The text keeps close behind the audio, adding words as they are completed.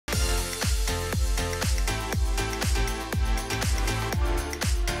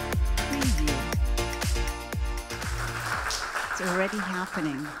already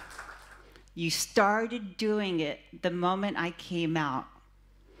happening. You started doing it the moment I came out.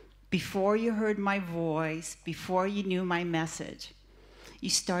 Before you heard my voice, before you knew my message. You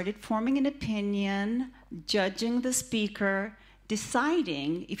started forming an opinion, judging the speaker,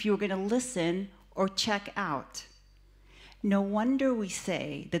 deciding if you were going to listen or check out. No wonder we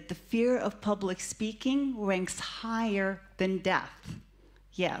say that the fear of public speaking ranks higher than death.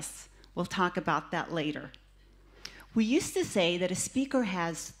 Yes, we'll talk about that later. We used to say that a speaker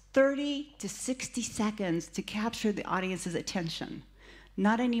has 30 to 60 seconds to capture the audience's attention.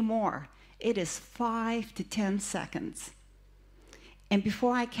 Not anymore. It is 5 to 10 seconds. And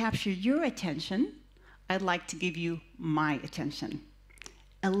before I capture your attention, I'd like to give you my attention.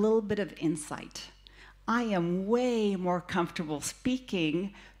 A little bit of insight. I am way more comfortable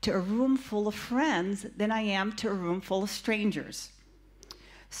speaking to a room full of friends than I am to a room full of strangers.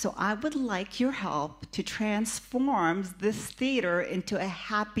 So I would like your help to transform this theater into a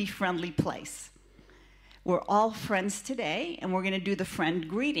happy, friendly place. We're all friends today, and we're going to do the friend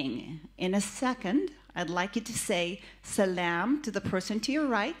greeting. In a second, I'd like you to say salam to the person to your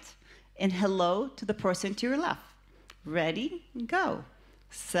right and hello to the person to your left. Ready? Go.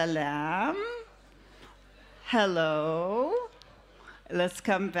 Salam. Hello. Let's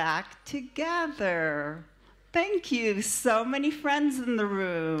come back together. Thank you. So many friends in the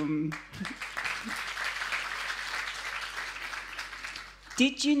room.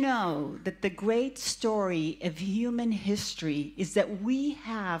 Did you know that the great story of human history is that we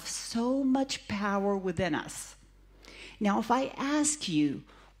have so much power within us? Now, if I ask you,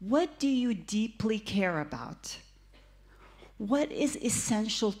 what do you deeply care about? What is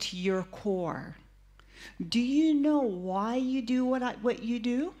essential to your core? Do you know why you do what you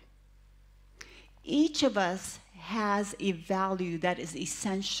do? Each of us has a value that is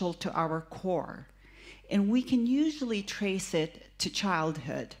essential to our core, and we can usually trace it to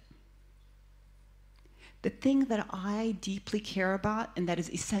childhood. The thing that I deeply care about and that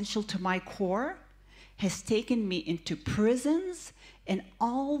is essential to my core has taken me into prisons and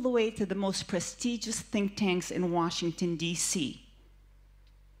all the way to the most prestigious think tanks in Washington, D.C.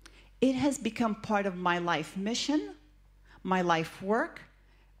 It has become part of my life mission, my life work,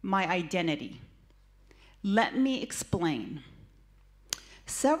 my identity. Let me explain.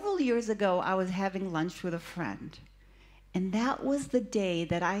 Several years ago, I was having lunch with a friend, and that was the day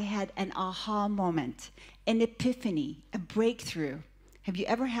that I had an aha moment, an epiphany, a breakthrough. Have you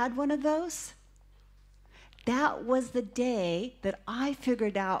ever had one of those? That was the day that I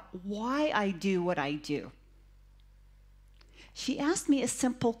figured out why I do what I do. She asked me a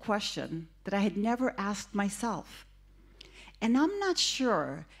simple question that I had never asked myself. And I'm not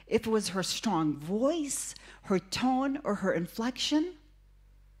sure if it was her strong voice, her tone, or her inflection.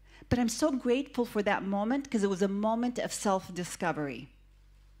 But I'm so grateful for that moment because it was a moment of self-discovery.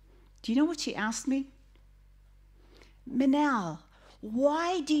 Do you know what she asked me? Manal,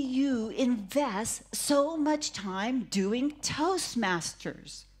 why do you invest so much time doing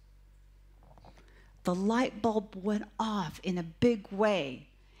Toastmasters? The light bulb went off in a big way.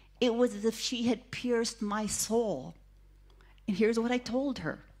 It was as if she had pierced my soul. And here's what I told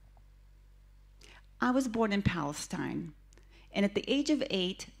her. I was born in Palestine. And at the age of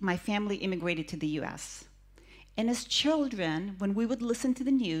 8, my family immigrated to the US. And as children, when we would listen to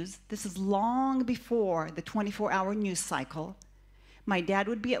the news, this is long before the 24-hour news cycle, my dad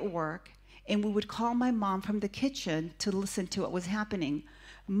would be at work, and we would call my mom from the kitchen to listen to what was happening.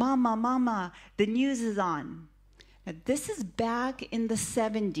 Mama, Mama, the news is on. Now, this is back in the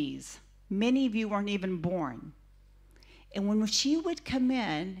 70s. Many of you weren't even born. And when she would come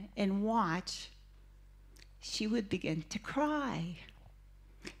in and watch, she would begin to cry.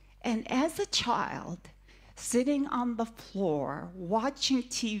 And as a child, sitting on the floor, watching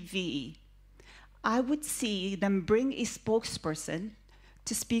TV, I would see them bring a spokesperson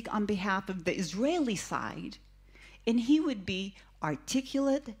to speak on behalf of the Israeli side, and he would be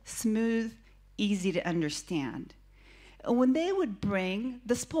articulate, smooth, easy to understand. And when they would bring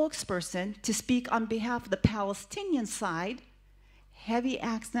the spokesperson to speak on behalf of the Palestinian side, heavy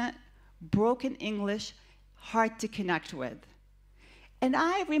accent, broken English, hard to connect with. And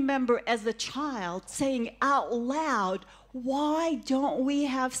I remember as a child saying out loud, why don't we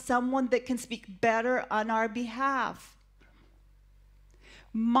have someone that can speak better on our behalf?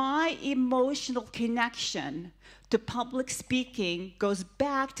 My emotional connection to public speaking goes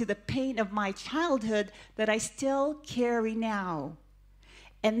back to the pain of my childhood that I still carry now.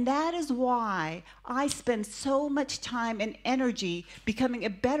 And that is why I spend so much time and energy becoming a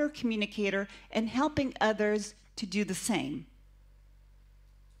better communicator and helping others to do the same.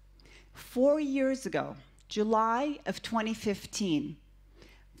 4 years ago, July of 2015,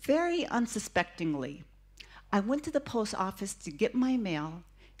 very unsuspectingly, I went to the post office to get my mail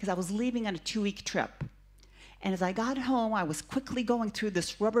because I was leaving on a 2-week trip. And as I got home, I was quickly going through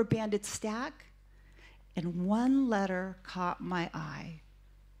this rubber-banded stack, and one letter caught my eye.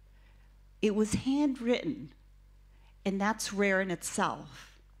 It was handwritten, and that's rare in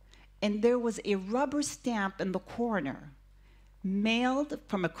itself. And there was a rubber stamp in the corner, mailed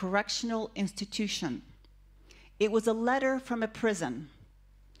from a correctional institution. It was a letter from a prison.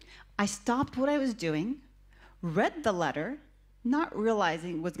 I stopped what I was doing, read the letter, not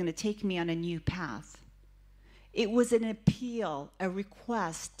realizing it was going to take me on a new path. It was an appeal, a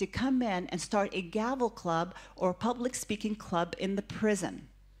request to come in and start a gavel club or a public speaking club in the prison.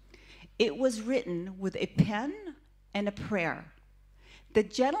 It was written with a pen and a prayer. The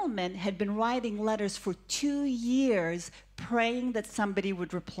gentleman had been writing letters for 2 years, praying that somebody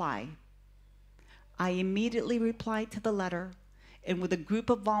would reply. I immediately replied to the letter, and with a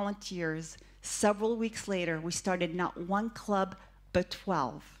group of volunteers, several weeks later, we started not one club, but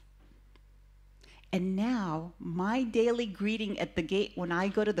 12. And now, my daily greeting at the gate when I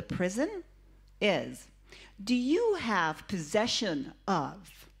go to the prison is, do you have possession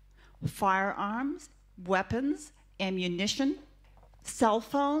of firearms, weapons, ammunition, cell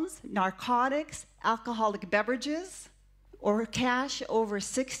phones, narcotics, alcoholic beverages, or cash over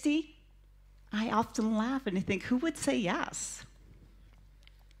 60? I often laugh and I think, who would say yes?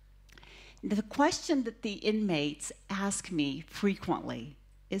 The question that the inmates ask me frequently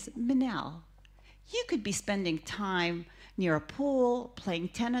is, Manal, you could be spending time near a pool, playing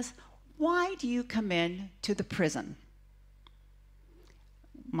tennis. Why do you come in to the prison?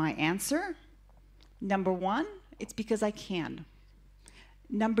 My answer, number one, it's because I can.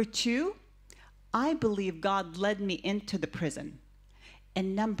 Number two, I believe God led me into the prison.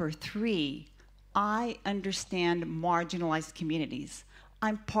 And number three, I understand marginalized communities.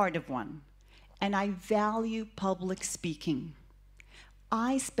 I'm part of one, and I value public speaking.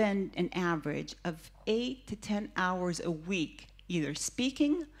 I spend an average of 8 to 10 hours a week either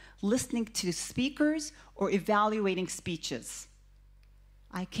speaking, listening to speakers, or evaluating speeches.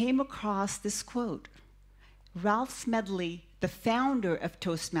 I came across this quote. Ralph Smedley, the founder of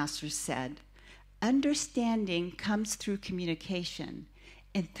Toastmasters, said, "Understanding comes through communication,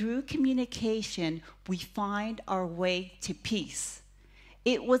 and through communication, we find our way to peace."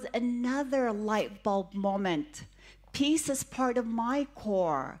 It was another light bulb moment. Peace is part of my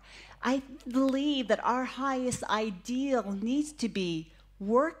core. I believe that our highest ideal needs to be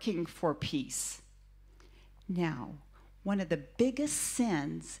working for peace. Now, one of the biggest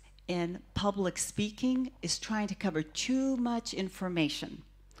sins in public speaking is trying to cover too much information.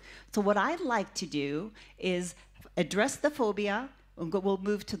 So what I'd like to do is address the phobia. We'll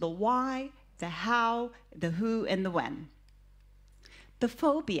move to the why, the how, the who, and the when. The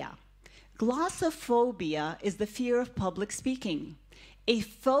phobia. Glossophobia is the fear of public speaking. A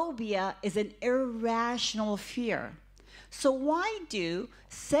phobia is an irrational fear. So why do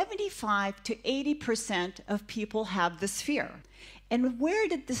 75 to 80% of people have this fear? And where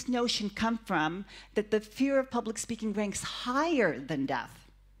did this notion come from that the fear of public speaking ranks higher than death?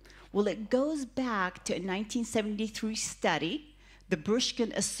 Well, it goes back to a 1973 study, the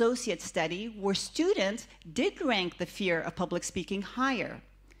Brushkin Associate study, where students did rank the fear of public speaking higher.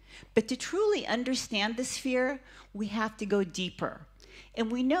 But to truly understand this fear, we have to go deeper. And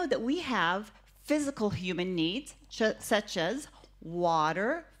we know that we have physical human needs, such as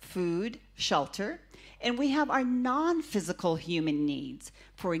water, food, shelter, and we have our non-physical human needs.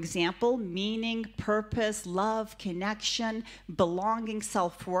 For example, meaning, purpose, love, connection, belonging,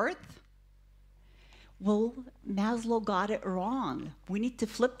 self-worth. Well, Maslow got it wrong. We need to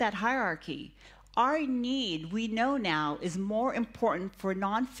flip that hierarchy. Our need, we know now, is more important for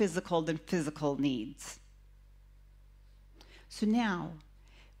non-physical than physical needs. So now,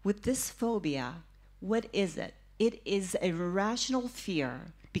 with this phobia, what is it? It is a irrational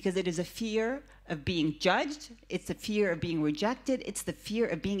fear because it is a fear of being judged, it's a fear of being rejected, it's the fear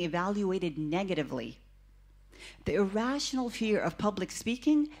of being evaluated negatively. The irrational fear of public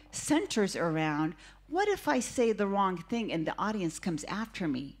speaking centers around, what if I say the wrong thing and the audience comes after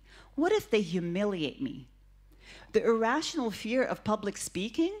me? What if they humiliate me? The irrational fear of public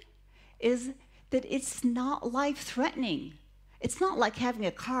speaking is that it's not life-threatening. It's not like having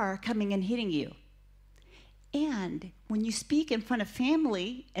a car coming and hitting you. And when you speak in front of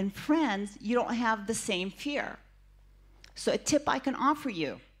family and friends, you don't have the same fear. So a tip I can offer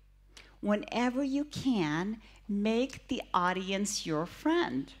you, whenever you can, make the audience your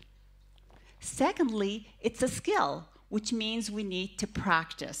friend. Secondly, it's a skill, which means we need to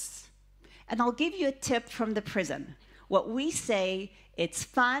practice. And I'll give you a tip from the prison. What we say, it's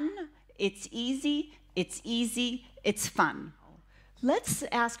fun, it's easy, it's fun. Let's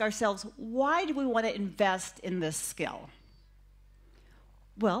ask ourselves, why do we want to invest in this skill?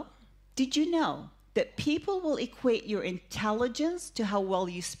 Well, did you know that people will equate your intelligence to how well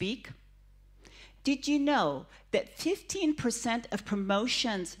you speak? Did you know that 15% of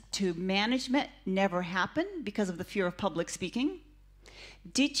promotions to management never happen because of the fear of public speaking?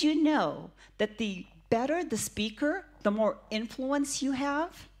 Did you know that the better the speaker, the more influence you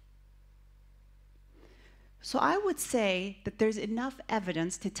have? So I would say that there's enough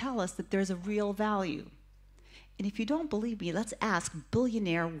evidence to tell us that there's a real value. And if you don't believe me, let's ask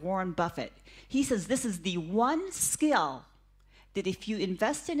billionaire Warren Buffett. He says this is the one skill that if you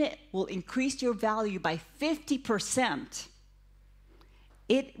invest in it will increase your value by 50%.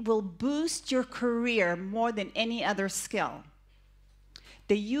 It will boost your career more than any other skill.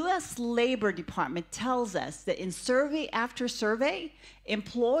 The US Labor Department tells us that in survey after survey,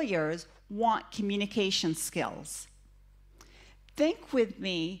 employers want communication skills. Think with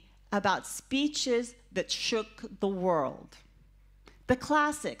me about speeches that shook the world. The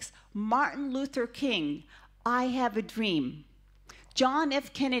classics, Martin Luther King, I Have a Dream. John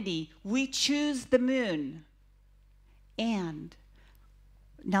F. Kennedy, We Choose the Moon. And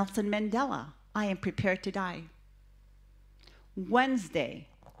Nelson Mandela, I Am Prepared to Die. Wednesday,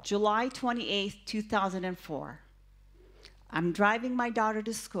 July 28th, 2004. I'm driving my daughter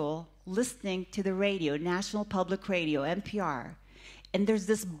to school, listening to the radio, National Public Radio, NPR, and there's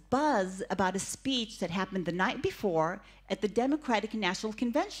this buzz about a speech that happened the night before at the Democratic National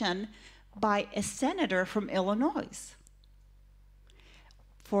Convention by a senator from Illinois.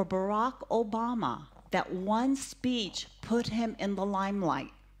 For Barack Obama, that one speech put him in the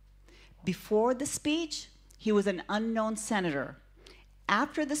limelight. Before the speech, he was an unknown senator.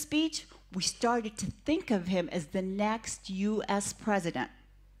 After the speech, we started to think of him as the next US president.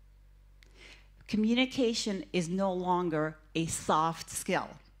 Communication is no longer a soft skill.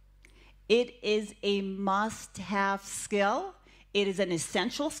 It is a must-have skill. It is an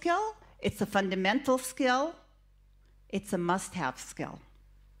essential skill. It's a fundamental skill. It's a must-have skill.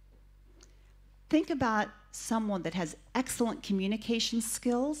 Think about someone that has excellent communication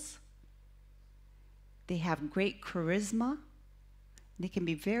skills. They have great charisma. They can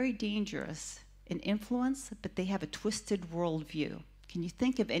be very dangerous in influence, but they have a twisted worldview. Can you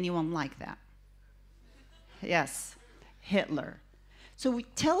think of anyone like that? Yes, Hitler. So we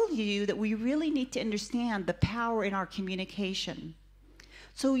tell you that we really need to understand the power in our communication.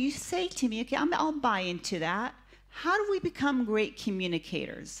 So you say to me, okay, I'll buy into that. How do we become great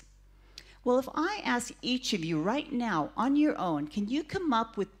communicators? Well, if I ask each of you right now on your own, can you come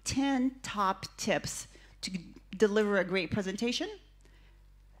up with 10 top tips to deliver a great presentation?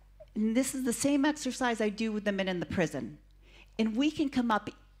 And this is the same exercise I do with the men in the prison. And we can come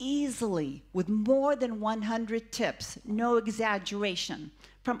up easily with more than 100 tips, no exaggeration,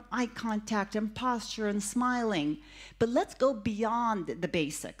 from eye contact and posture and smiling. But let's go beyond the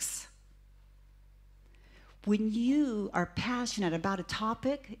basics. When you are passionate about a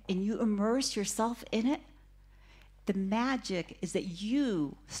topic and you immerse yourself in it, the magic is that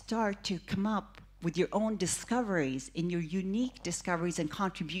you start to come up with your own discoveries and your unique discoveries and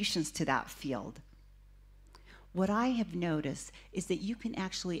contributions to that field. What I have noticed is that you can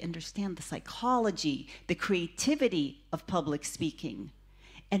actually understand the psychology, the creativity of public speaking,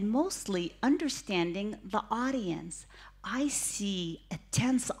 and mostly understanding the audience. I see a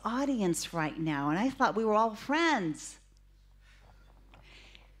tense audience right now, and I thought we were all friends.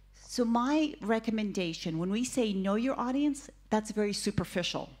 So my recommendation, when we say know your audience, that's very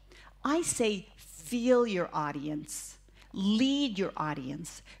superficial. I say feel your audience, lead your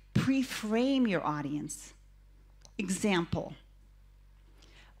audience, pre-frame your audience. Example,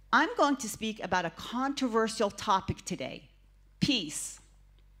 I'm going to speak about a controversial topic today, peace.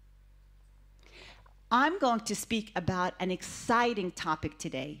 I'm going to speak about an exciting topic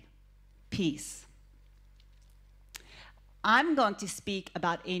today, peace. I'm going to speak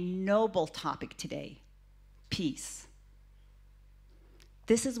about a noble topic today, peace.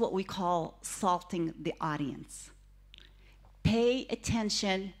 This is what we call salting the audience. Pay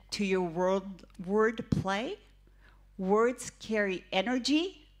attention to your word play. Words carry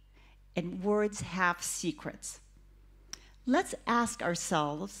energy, and words have secrets. Let's ask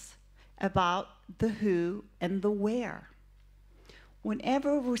ourselves about the who and the where.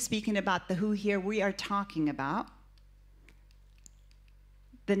 Whenever we're speaking about the who here, we are talking about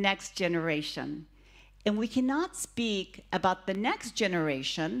the next generation. And we cannot speak about the next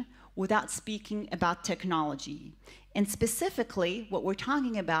generation without speaking about technology. And specifically, what we're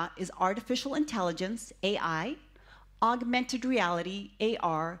talking about is artificial intelligence, AI, augmented reality,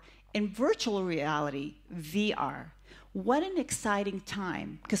 AR, and virtual reality, VR. What an exciting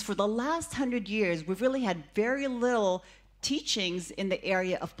time, because for the last 100 years, we've really had very little teachings in the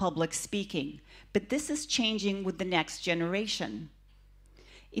area of public speaking. But this is changing with the next generation.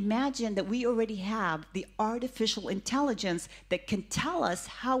 Imagine that we already have the artificial intelligence that can tell us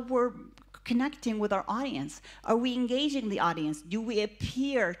how we're connecting with our audience. Are we engaging the audience? Do we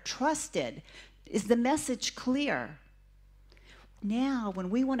appear trusted? Is the message clear? Now, when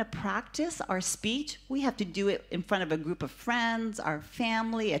we want to practice our speech, we have to do it in front of a group of friends, our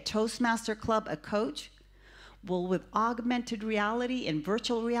family, a Toastmaster club, a coach. Well, with augmented reality and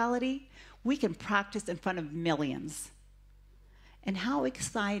virtual reality, we can practice in front of millions. And how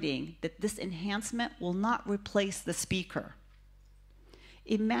exciting that this enhancement will not replace the speaker.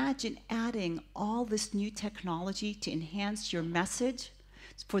 Imagine adding all this new technology to enhance your message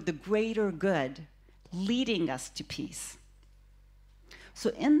for the greater good, leading us to peace. So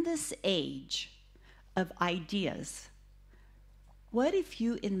in this age of ideas, what if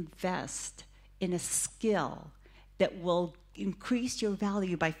you invest in a skill that will increase your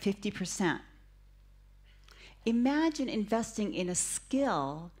value by 50%? Imagine investing in a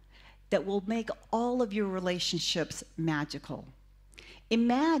skill that will make all of your relationships magical.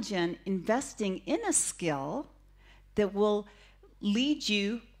 Imagine investing in a skill that will lead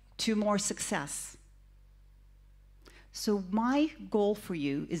you to more success. So my goal for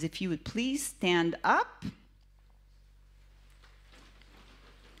you is if you would please stand up.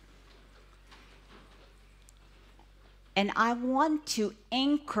 And I want to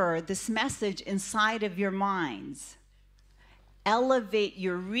anchor this message inside of your minds. Elevate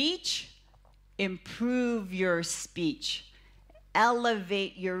your reach, improve your speech.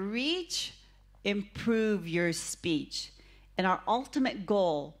 Elevate your reach, improve your speech. And our ultimate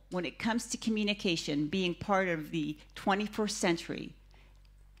goal when it comes to communication, being part of the 21st century,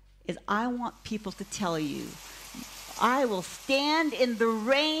 is I want people to tell you, I will stand in the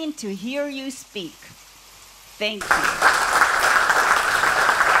rain to hear you speak. Thank you.